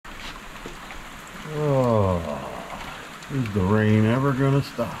Is the rain ever gonna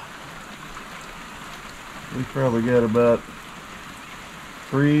stop? We probably got about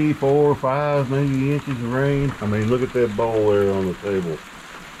 3, 4, 5 maybe inches of rain. I mean, look at that bowl there on the table.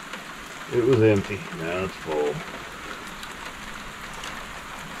 It was empty. Now it's full.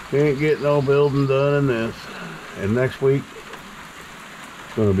 Can't get no building done in this. And next week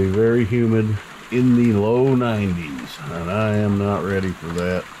it's going to be very humid in the low 90s, and I am not ready for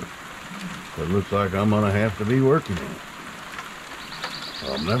that. It looks like I'm going to have to be working on it.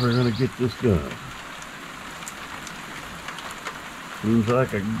 I'm never going to get this done. Seems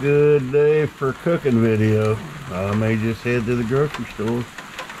like a good day for cooking video. I may just head to the grocery store.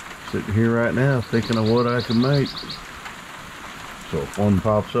 Sitting here right now thinking of what I can make. So if one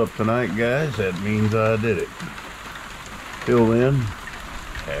pops up tonight, guys, that means I did it. Till then,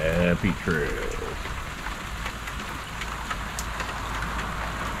 happy trails.